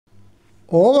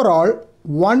Overall,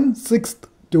 1/6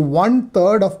 to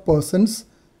 1/3 of persons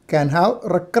can have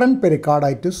recurrent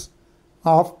pericarditis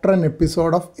after an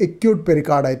episode of acute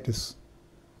pericarditis.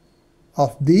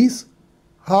 Of these,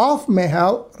 half may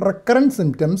have recurrent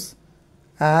symptoms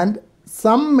and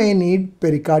some may need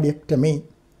pericardiectomy.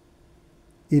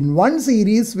 In one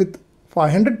series with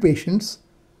 500 patients,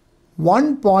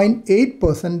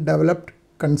 1.8% developed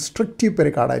constrictive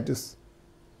pericarditis.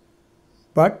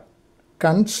 But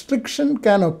constriction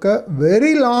can occur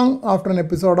very long after an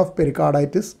episode of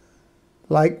pericarditis,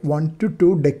 like 1 to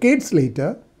 2 decades later,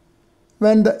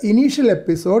 when the initial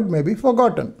episode may be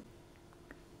forgotten.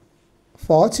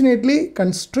 Fortunately,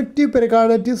 constrictive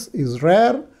pericarditis is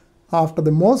rare after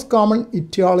the most common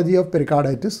etiology of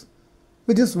pericarditis,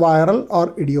 which is viral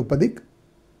or idiopathic,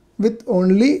 with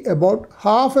only about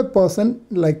 0.5%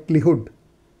 likelihood.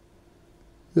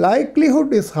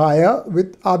 Likelihood is higher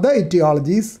with other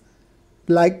etiologies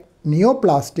like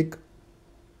neoplastic,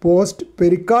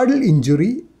 post-pericardial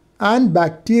injury and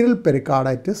bacterial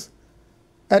pericarditis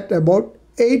at about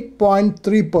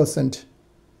 8.3%.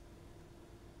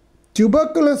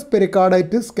 Tuberculous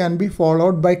pericarditis can be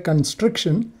followed by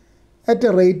constriction at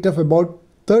a rate of about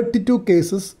 32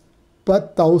 cases per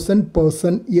 1,000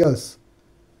 person years,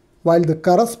 while the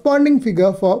corresponding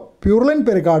figure for purulent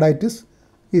pericarditis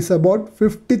is about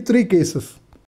 53 cases.